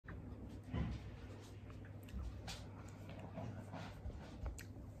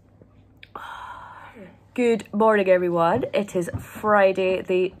Good morning, everyone. It is Friday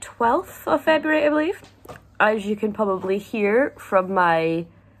the 12th of February, I believe. As you can probably hear from my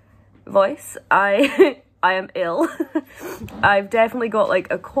voice, I am ill. I've definitely got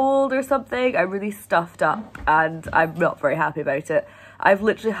like a cold or something. I'm really stuffed up and I'm not very happy about it. I've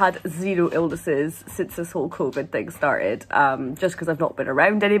literally had 0 illnesses since this whole COVID thing started, just because I've not been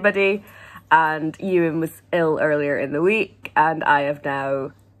around anybody, and Ewan was ill earlier in the week and I have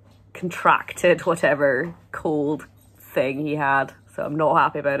now contracted whatever cold thing he had, so I'm not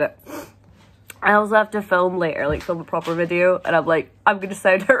happy about it. I also have to film later, like film a proper video, and I'm like, I'm gonna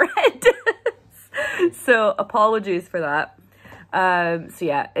sound horrendous. So apologies for that. So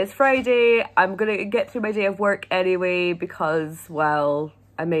yeah, it's Friday. I'm gonna get through my day of work anyway because, well,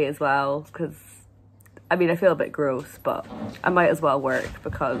 I may as well, because I mean I feel a bit gross, but I might as well work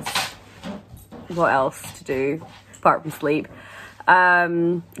because what else to do apart from sleep?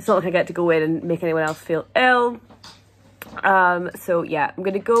 It's not like I get to go in and make anyone else feel ill. So yeah, I'm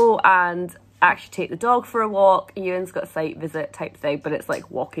gonna go and actually take the dog for a walk. Ewan's got a site visit type thing, but it's like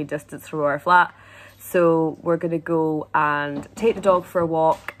walking distance from our flat. So we're gonna go and take the dog for a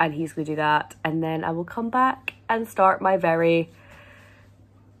walk and he's gonna do that. And then I will come back and start my very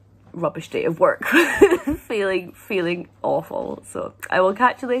rubbish day of work. feeling awful. So I will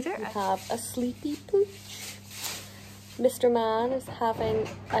catch you later. We have a sleepy pooch. Mr. Man is having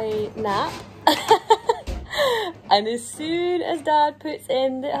a nap. And as soon as Dad puts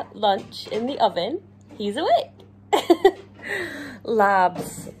in the lunch in the oven, he's awake.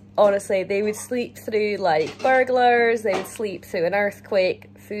 Labs, honestly, they would sleep through like burglars, they would sleep through an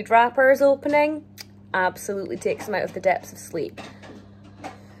earthquake. Food wrappers opening absolutely takes them out of the depths of sleep.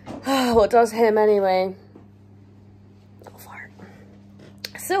 What does him anyway? Little fart.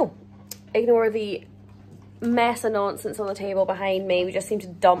 So, ignore the mess of nonsense on the table behind me. We just seem to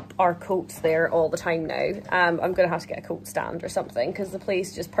dump our coats there all the time now. I'm gonna have to get a coat stand or something because the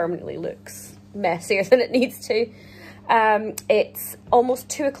place just permanently looks messier than it needs to. It's almost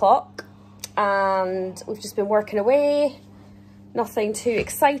 2 o'clock and we've just been working away. Nothing too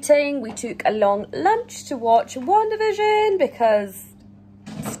exciting. We took a long lunch to watch WandaVision because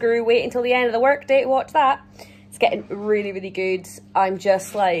screw wait until the end of the workday to watch that. It's getting really, really good. I'm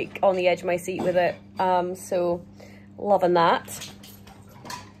just like on the edge of my seat with it. So loving that.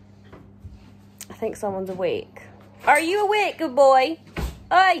 I think someone's awake. Are you awake, good boy?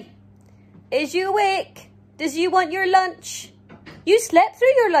 Oi! Is you awake? Does you want your lunch? You slept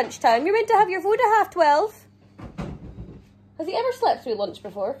through your lunchtime. You're meant to have your food at 12:30. Has he ever slept through lunch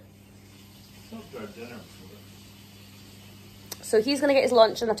before? Slept through dinner before. So he's gonna get his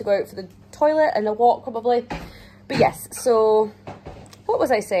lunch and have to go out for the toilet and a walk probably. But yes, so what was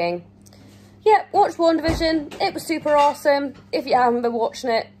I saying? Yeah, watched WandaVision. It was super awesome. If you haven't been watching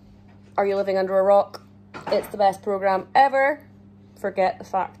it, are you living under a rock? It's the best program ever. Forget the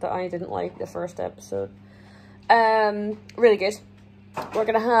fact that I didn't like the first episode. Really good. We're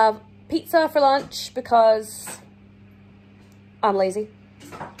gonna have pizza for lunch because I'm lazy.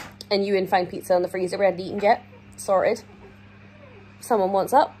 And Ewan found pizza in the freezer we hadn't eaten yet. Sorted. Someone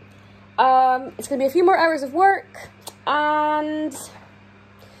wants up. It's gonna be a few more hours of work and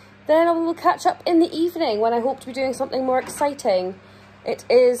then I will catch up in the evening when I hope to be doing something more exciting. It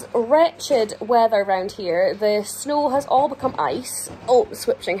is wretched weather around here. The snow has all become ice. Oh,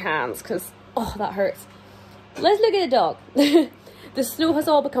 switching hands because, oh, that hurts. Let's look at the dog. The snow has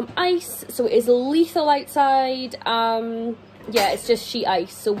all become ice, so it is lethal outside. Yeah, it's just sheet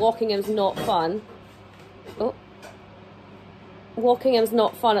ice, so walking is not fun. Oh. Walking is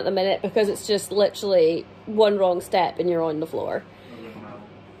not fun at the minute because it's just literally one wrong step and you're on the floor.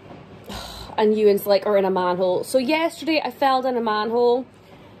 And Ewan's like, or in a manhole. So yesterday I fell down a manhole.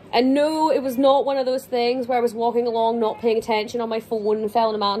 And no, it was not one of those things where I was walking along not paying attention on my phone and fell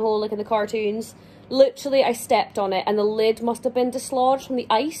in a manhole like in the cartoons. Literally, I stepped on it and the lid must have been dislodged from the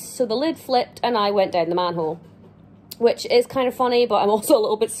ice. So the lid flipped and I went down the manhole. Which is kind of funny, but I'm also a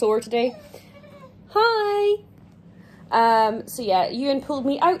little bit sore today. Hi! So yeah, Ewan pulled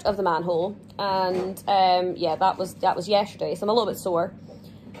me out of the manhole. And yeah, that was yesterday. So I'm a little bit sore.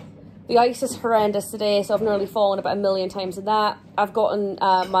 The ice is horrendous today, so I've nearly fallen about 1,000,000 times in that. I've gotten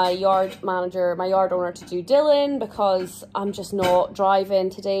my yard owner to do Dylan because I'm just not driving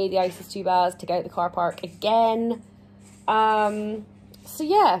today. The ice is too bad to get out of the car park again. So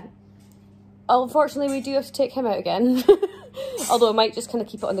yeah, unfortunately we do have to take him out again. Although I might just kind of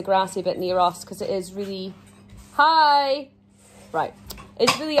keep it on the grassy bit near us because it is really... Hi! Right,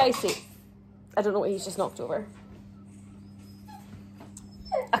 it's really icy. I don't know what he's just knocked over.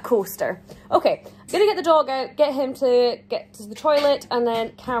 A coaster. Okay, I'm gonna get the dog out, get him to get to the toilet and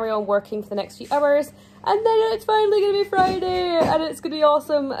then carry on working for the next few hours. And then it's finally going to be Friday, and it's going to be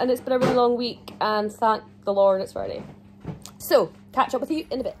awesome, and it's been a really long week, and thank the Lord it's Friday. So, catch up with you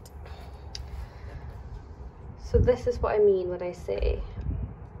in a bit. So this is what I mean when I say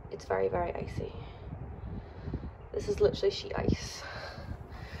it's very, very icy. This is literally sheet ice.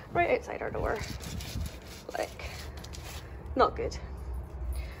 Right outside our door. Like, not good.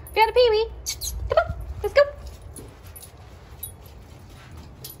 If you had a pee-wee, come on, let's go.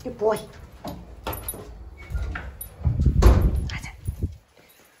 Good boy. That's it.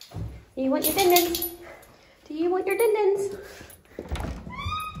 You want your din-dins? Do you want your din-dins?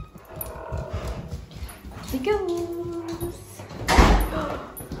 He goes.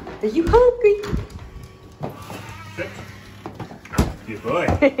 Are you hungry? Good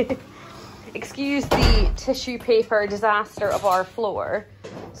boy. Excuse the tissue paper disaster of our floor.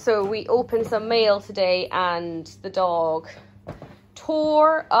 So we opened some mail today and the dog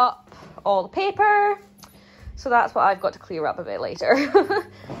tore up all the paper. So that's what I've got to clear up a bit later.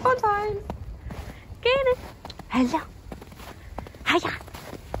 Fun time. Get it. Hello. Hiya.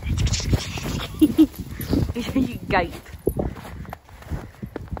 You gape.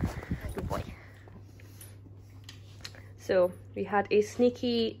 Good boy. So we had a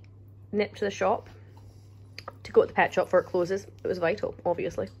sneaky nip to the shop to go to the pet shop before it closes. It was vital,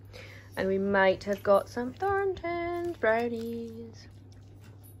 obviously. And we might have got some Thornton's brownies.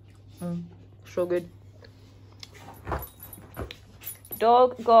 So good.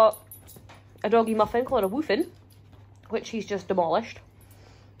 Dog got a doggy muffin called a woofin, which he's just demolished.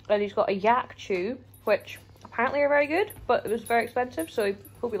 And he's got a yak chew, which apparently are very good, but it was very expensive, so I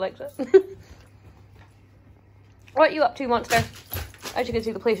hope he likes it. What are you up to, monster? As you can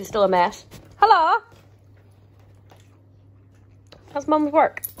see, the place is still a mess. Hello! How's mum's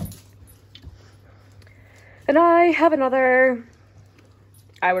work? And I have another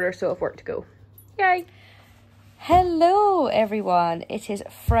hour or so of work to go. Yay! Hello everyone, it is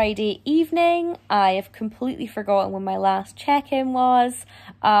Friday evening. I have completely forgotten when my last check-in was.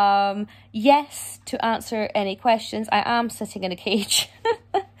 Yes, to answer any questions, I am sitting in a cage.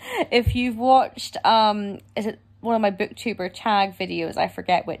 If you've watched, is it one of my booktuber tag videos, I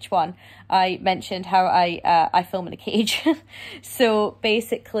forget which one, I mentioned how I film in a cage. So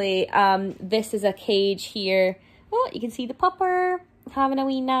basically, this is a cage here. Oh, you can see the pupper having a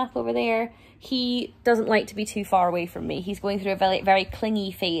wee nap over there. He doesn't like to be too far away from me. He's going through a very, very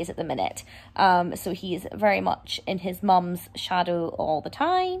clingy phase at the minute. So he's very much in his mum's shadow all the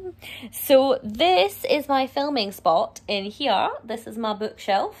time. So this is my filming spot in here. This is my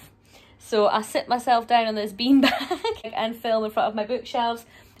bookshelf. So I sit myself down on this beanbag and film in front of my bookshelves.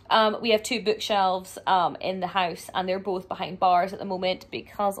 We have two bookshelves in the house, and they're both behind bars at the moment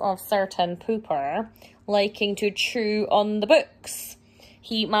because of certain pooper liking to chew on the books.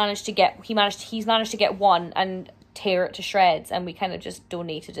 He's managed to get one and tear it to shreds, and we kind of just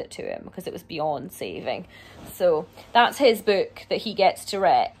donated it to him because it was beyond saving. So that's his book that he gets to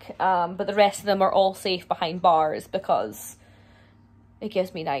wreck, but the rest of them are all safe behind bars because it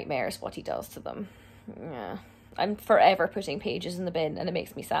gives me nightmares what he does to them. Yeah, I'm forever putting pages in the bin, and it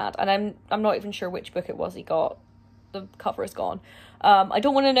makes me sad. And I'm not even sure which book it was he got. The cover is gone. I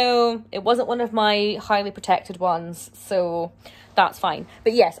don't want to know. It wasn't one of my highly protected ones, so that's fine.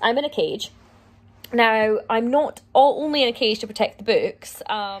 But yes, I'm in a cage. Now, I'm not only in a cage to protect the books.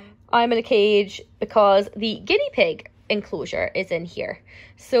 I'm in a cage because the guinea pig enclosure is in here.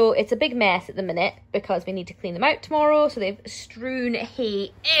 So it's a big mess at the minute because we need to clean them out tomorrow. So they've strewn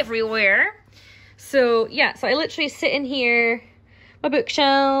hay everywhere. So yeah, so I literally sit in here, my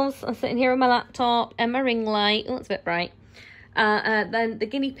bookshelves, I'm sitting here with my laptop and my ring light. Oh, it's a bit bright. Then the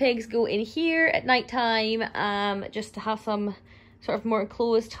guinea pigs go in here at night time, just to have some sort of more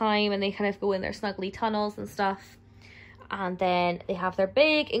enclosed time, and they kind of go in their snuggly tunnels and stuff. And then they have their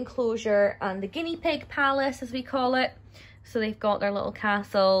big enclosure and the guinea pig palace, as we call it. So they've got their little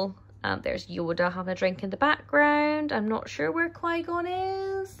castle. There's Yoda having a drink in the background. I'm not sure where Qui-Gon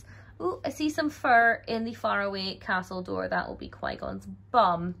is. Oh, I see some fur in the faraway castle door. That will be Qui-Gon's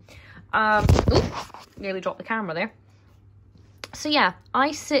bum. Nearly dropped the camera there. So yeah,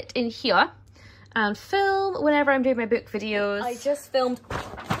 I sit in here and film whenever I'm doing my book videos. I just filmed...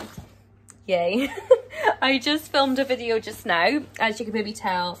 Yay. I just filmed a video just now, as you can maybe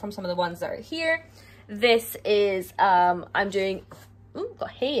tell from some of the ones that are here. This is, I'm doing... Ooh,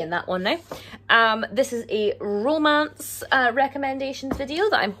 got hay in that one now. This is a romance recommendations video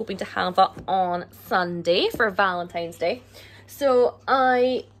that I'm hoping to have up on Sunday for Valentine's Day. So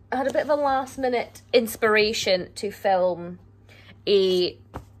I had a bit of a last minute inspiration to film a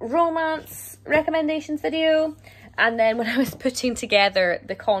romance recommendations video, and then when I was putting together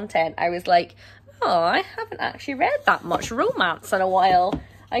the content I was like, Oh, I haven't actually read that much romance in a while.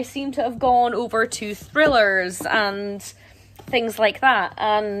 I seem to have gone over to thrillers and things like that.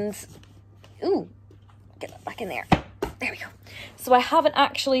 And, ooh, get that back in there. There we go. So I haven't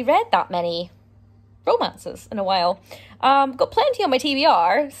actually read that many romances in a while. Got plenty on my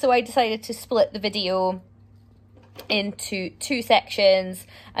TBR, so I decided to split the video into 2 sections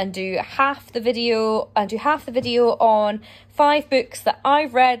and do half the video on 5 books that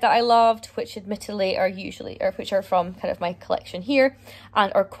I've read that I loved, which admittedly are which are from kind of my collection here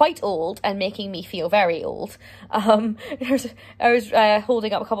and are quite old and making me feel very old. I was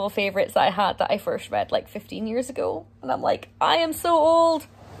holding up a couple of favourites that I had that I first read like 15 years ago, and I'm like, I am so old.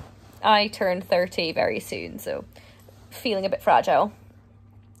 I turn 30 very soon, so feeling a bit fragile.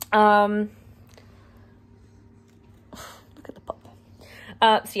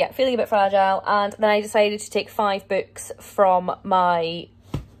 So yeah, feeling a bit fragile, and then I decided to take 5 books from my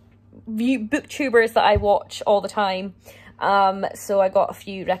booktubers that I watch all the time. So I got a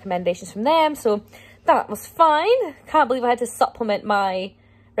few recommendations from them, so that was fine. Can't believe I had to supplement my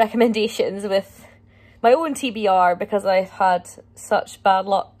recommendations with my own TBR because I've had such bad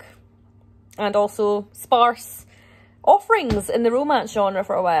luck and also sparse offerings in the romance genre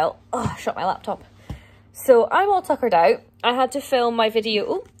for a while. Oh, shut my laptop. So I'm all tuckered out. I had to film my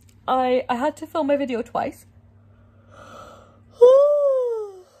video. Oh, I had to film my video twice.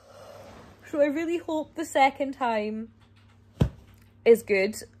 So I really hope the second time is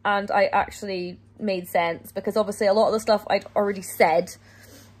good and I actually made sense, because obviously a lot of the stuff I'd already said.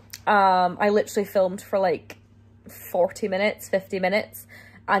 I literally filmed for like 40 minutes, 50 minutes,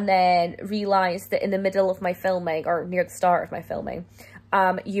 and then realised that in the middle of my filming, or near the start of my filming,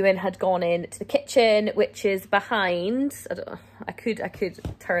 Ewan had gone into the kitchen, which is behind. I don't know, I could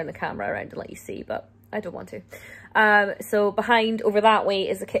turn the camera around and let you see, but I don't want to. So behind over that way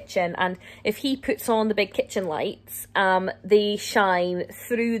is the kitchen, and if he puts on the big kitchen lights, they shine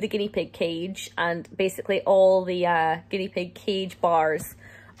through the guinea pig cage, and basically all the guinea pig cage bars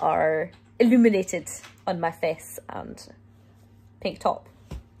are illuminated on my face and pink top.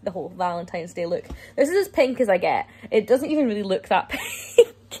 The whole Valentine's Day look. This is as pink as I get. It doesn't even really look that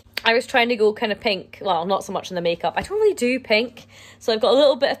pink. I was trying to go kind of pink. Well, not so much in the makeup. I don't really do pink. So I've got a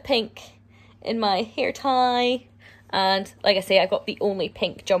little bit of pink in my hair tie. And like I say, I've got the only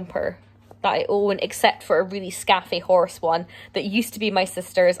pink jumper that I own, except for a really scaffy horse one that used to be my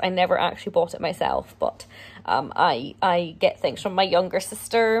sister's. I never actually bought it myself, but I get things from my younger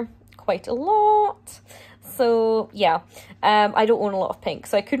sister quite a lot. So yeah, I don't own a lot of pink,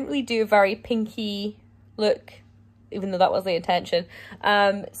 so I couldn't really do a very pinky look, even though that was the intention.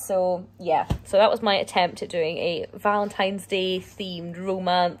 So yeah, so that was my attempt at doing a Valentine's Day themed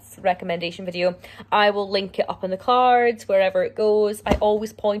romance recommendation video. I will link it up in the cards wherever it goes. I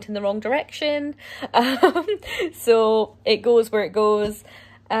always point in the wrong direction, so it goes where it goes.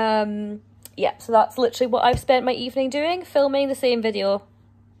 Yeah, so that's literally what I've spent my evening doing, filming the same video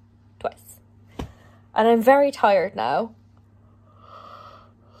twice. And I'm very tired now.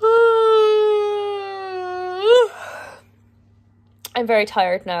 I'm very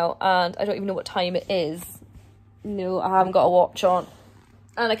tired now, and I don't even know what time it is. No, I haven't got a watch on,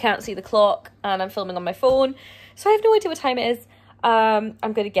 and I can't see the clock, and I'm filming on my phone, so I have no idea what time it is. I'm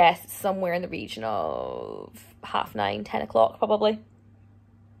going to guess it's somewhere in the region of 9:30, 10 o'clock probably.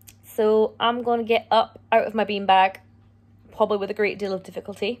 So I'm going to get up out of my beanbag, probably with a great deal of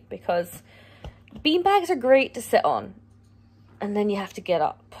difficulty, because beanbags are great to sit on, and then you have to get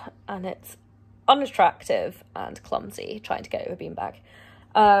up, and it's unattractive and clumsy trying to get out of a beanbag.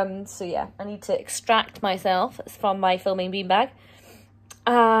 So yeah, I need to extract myself from my filming beanbag,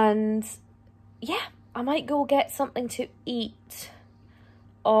 and yeah, I might go get something to eat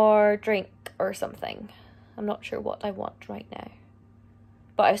or drink or something. I'm not sure what I want right now,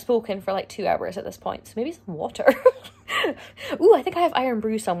 but I've spoken for like 2 hours at this point, so maybe some water. Ooh, I think I have Iron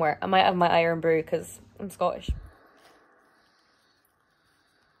Brew somewhere. I might have my Iron Brew because I'm Scottish.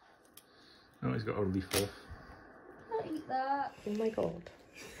 Oh, he's got a leaf off. I'll eat that. Oh my god.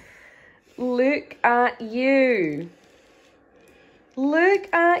 Look at you.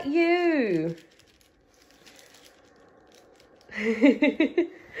 Look at you.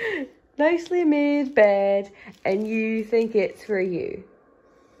 Nicely made bed, and you think it's for you.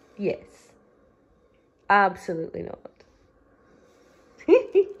 Yes. Absolutely not.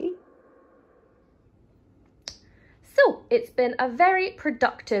 So, it's been a very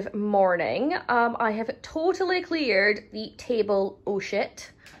productive morning. I have totally cleared the table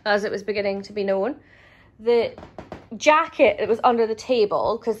shit, as it was beginning to be known. The jacket that was under the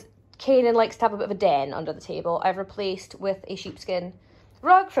table, because Kanan likes to have a bit of a den under the table, I've replaced with a sheepskin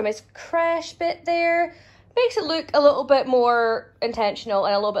rug from his crash bit there. Makes it look a little bit more intentional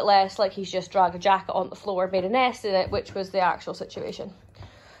and a little bit less like he's just dragged a jacket on the floor, made a nest in it, which was the actual situation.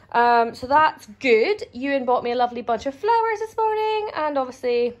 So that's good. Ewan bought me a lovely bunch of flowers this morning, and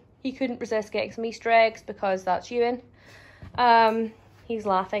obviously he couldn't resist getting some Easter eggs because that's Ewan. He's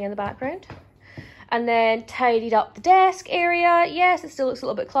laughing in the background. And then tidied up the desk area. Yes, it still looks a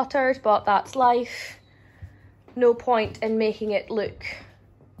little bit cluttered, but that's life. No point in making it look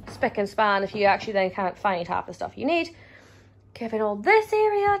spick and span if you actually then can't find half the stuff you need. Keeping all this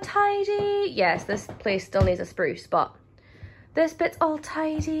area tidy. Yes, this place still needs a spruce, but this bit's all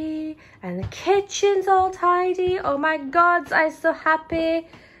tidy, and the kitchen's all tidy. Oh my god, I'm so happy.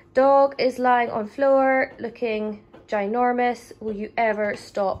 Dog is lying on floor looking ginormous. Will you ever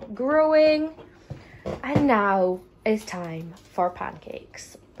stop growing? And now is time for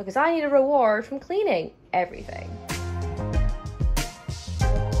pancakes, because I need a reward from cleaning everything.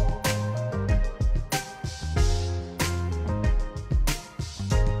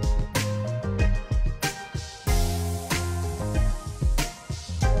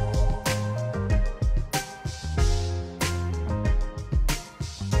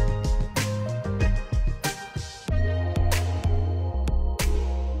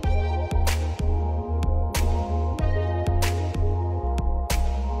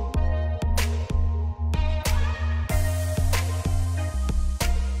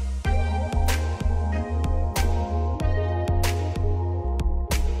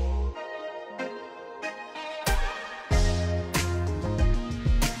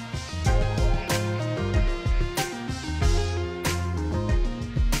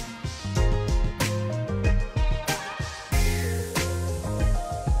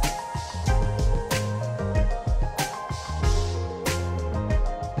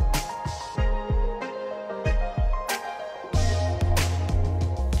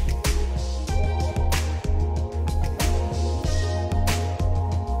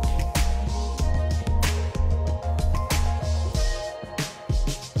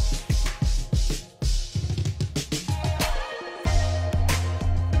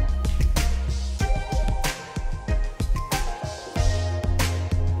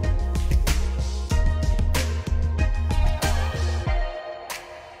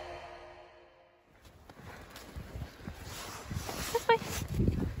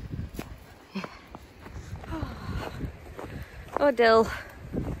 Oh, Dill.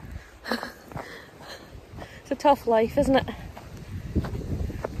 It's a tough life, isn't it?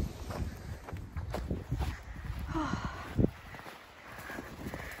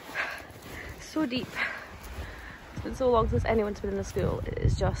 So deep. It's been so long since anyone's been in the school. It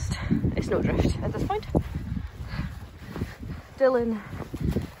is just a snowdrift at this point. Dylan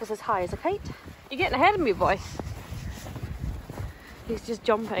is as high as a kite. You're getting ahead of me, boy. He's just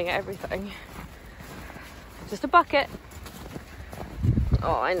jumping at everything. Just a bucket.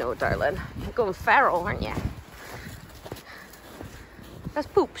 Oh, I know, darling. You're going feral, aren't you? That's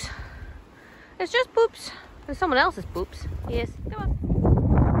poops. It's just poops. It's someone else's poops. Yes. Come on.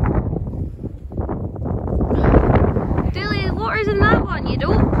 Dilly, the water's in that one, you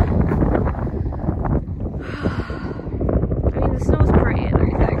don't. I mean, the snow's pretty and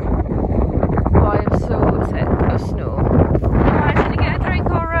everything. Oh, I'm so sick of snow. Oh, I didn't get a drink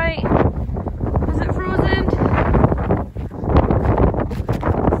alright. Is it frozen?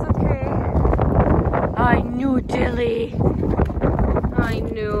 I knew, Dilly. I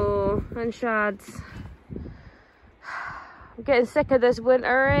knew. And Shads. I'm getting sick of this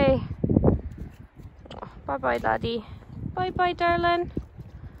winter, eh? Oh, bye-bye, laddie. Bye-bye, darling.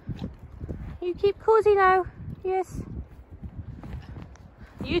 You keep cozy now. Yes.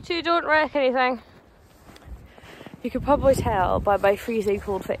 You two don't wreck anything. You could probably tell by my freezing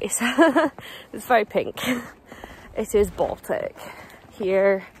cold face. It's very pink. It is Baltic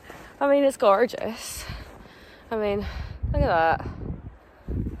here. I mean, it's gorgeous. I mean, look at that.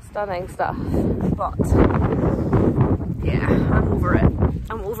 Stunning stuff. But, yeah, I'm over it.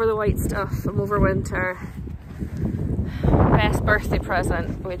 I'm over the white stuff. I'm over winter. Best birthday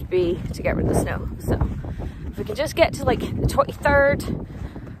present would be to get rid of the snow. So, if we can just get to like the 23rd,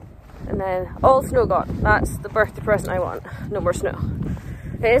 and then all the snow gone. That's the birthday present I want. No more snow.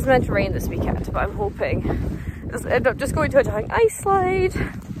 It is meant to rain this weekend, but I'm hoping it'll end up just going to a giant ice slide.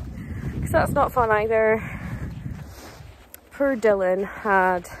 That's not fun either. Poor Dylan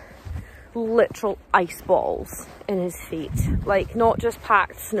had literal ice balls in his feet. Like, not just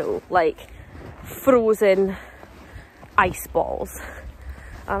packed snow, like frozen ice balls.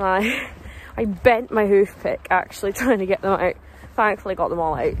 And I bent my hoof pick actually trying to get them out. Thankfully got them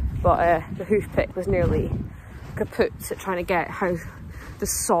all out, but the hoof pick was nearly kaput at trying to get how the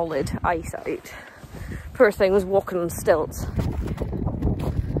solid ice out. Poor thing was walking on stilts.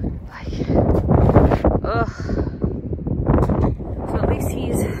 Like, ugh. So at least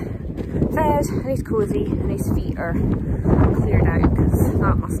he's fed and he's cozy and his feet are cleared out, because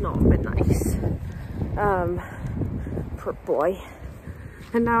that must not have been nice. Poor boy.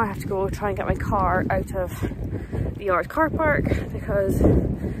 And now I have to go try and get my car out of the yard car park, because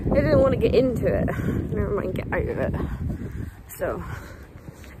I didn't want to get into it, never mind get out of it. So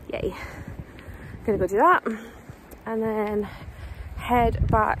yay, gonna go do that and then head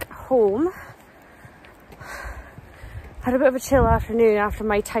back home. Had a bit of a chill afternoon after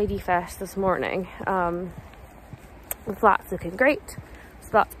my tidy fest this morning. The flat's looking great, so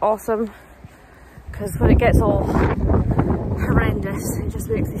that's awesome, because when it gets all horrendous it just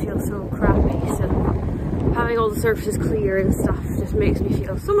makes me feel so crappy, so having all the surfaces clear and stuff just makes me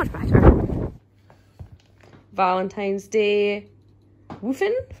feel so much better. Valentine's Day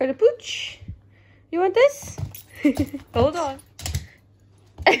woofing for the pooch. You want this? Hold on.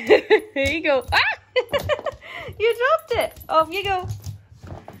 There you go. Ah! You dropped it. Off you go.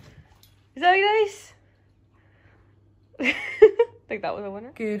 Is that nice? I think that was a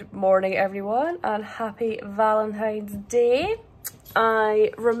winner. Good morning everyone and happy Valentine's Day.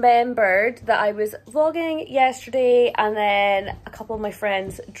 I remembered that I was vlogging yesterday and then a couple of my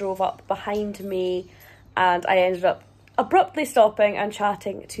friends drove up behind me and I ended up abruptly stopping and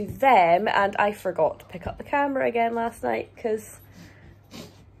chatting to them, and I forgot to pick up the camera again last night because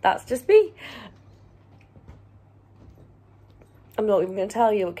that's just me. I'm not even going to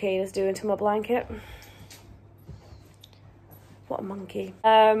tell you what Kane is doing to my blanket. What a monkey.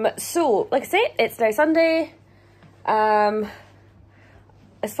 So, like I say, it's now Sunday. As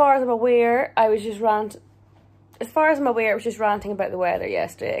far as I'm aware, I was just ranting about the weather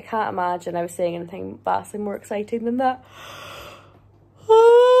yesterday. I can't imagine I was saying anything vastly more exciting than that.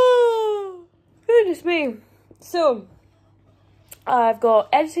 Oh, goodness me. So, I've got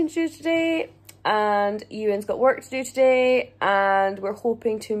editing to do today, and Ewan's got work to do today, and we're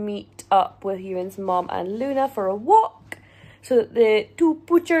hoping to meet up with Ewan's mom and Luna for a walk so that the two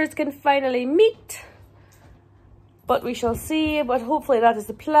butchers can finally meet. But we shall see, but hopefully that is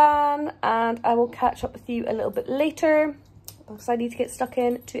the plan, and I will catch up with you a little bit later because I need to get stuck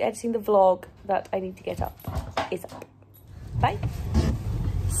in to editing the vlog that I need to get up ASAP. Bye.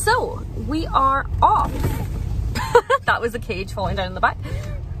 So, we are off. That was a cage falling down in the back.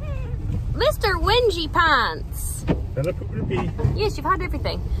 Mr. Whingy Pants. Yes, you've had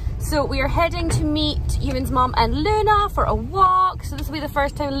everything. So we are heading to meet Ewan's mom and Luna for a walk. So this will be the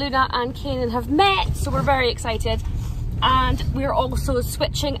first time Luna and Kanan have met, so we're very excited. And we're also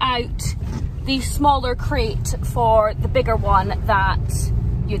switching out the smaller crate for the bigger one that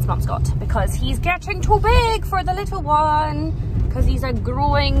Ewan's mom's got, because he's getting too big for the little one, because he's a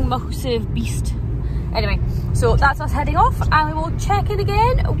growing massive beast. Anyway, so that's us heading off, and we will check in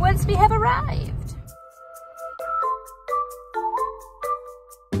again once we have arrived.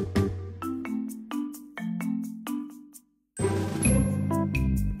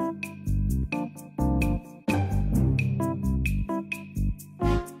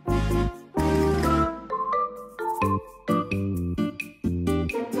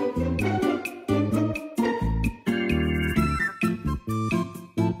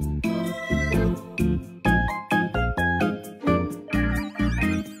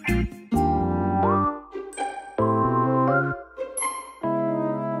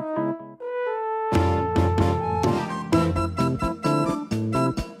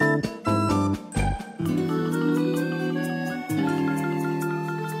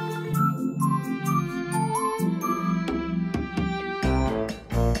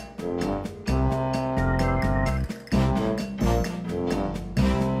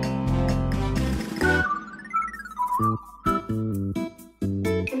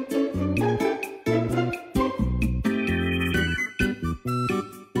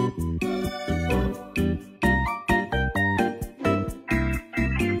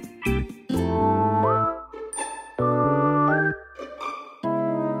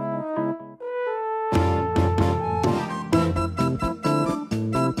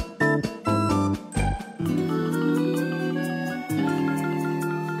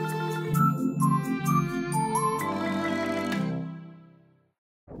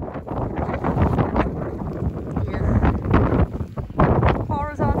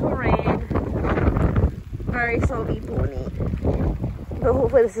 Soggy pony, but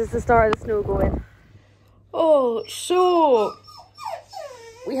hopefully this is the start of the snow going. Oh, so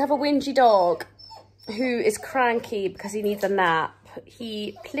we have a whingy dog who is cranky because he needs a nap.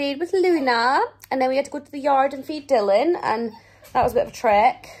 He played with Luna and then we had to go to the yard and feed Dylan, and That was a bit of a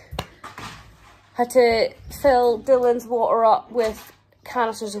trek. Had to fill Dylan's water up with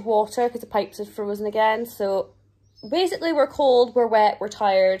canisters of water because the pipes had frozen again. So basically we're cold, we're wet, we're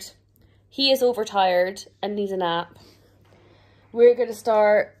tired. He is overtired and needs a nap. We're going to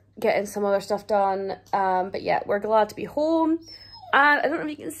start getting some other stuff done. But yeah, we're glad to be home. And I don't know if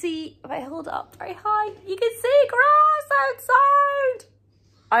you can see, if I hold it up very high, you can see grass outside.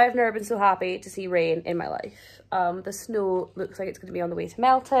 I have never been so happy to see rain in my life. The snow looks like it's going to be on the way to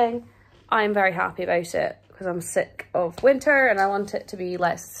melting. I'm very happy about it because I'm sick of winter and I want it to be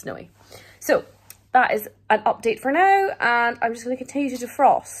less snowy. So that is an update for now, and I'm just going to continue to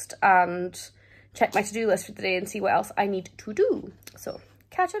defrost and check my to-do list for the day and see what else I need to do. So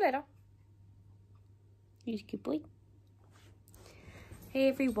catch you later. You're a good boy. Hey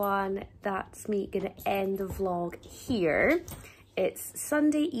everyone, that's me gonna end the vlog here. It's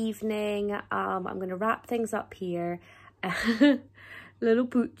Sunday evening. I'm gonna wrap things up here. Little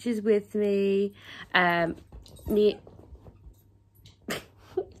Pooch is with me. Nate, what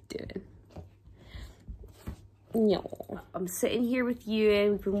are you doing? No, I'm sitting here with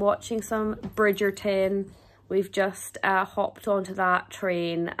Ewan. We've been watching some Bridgerton. We've just hopped onto that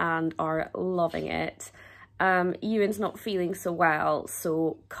train and are loving it. Ewan's not feeling so well,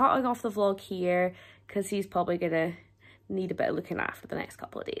 so cutting off the vlog here because he's probably gonna need a bit of looking after the next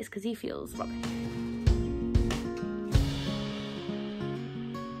couple of days because he feels rubbish.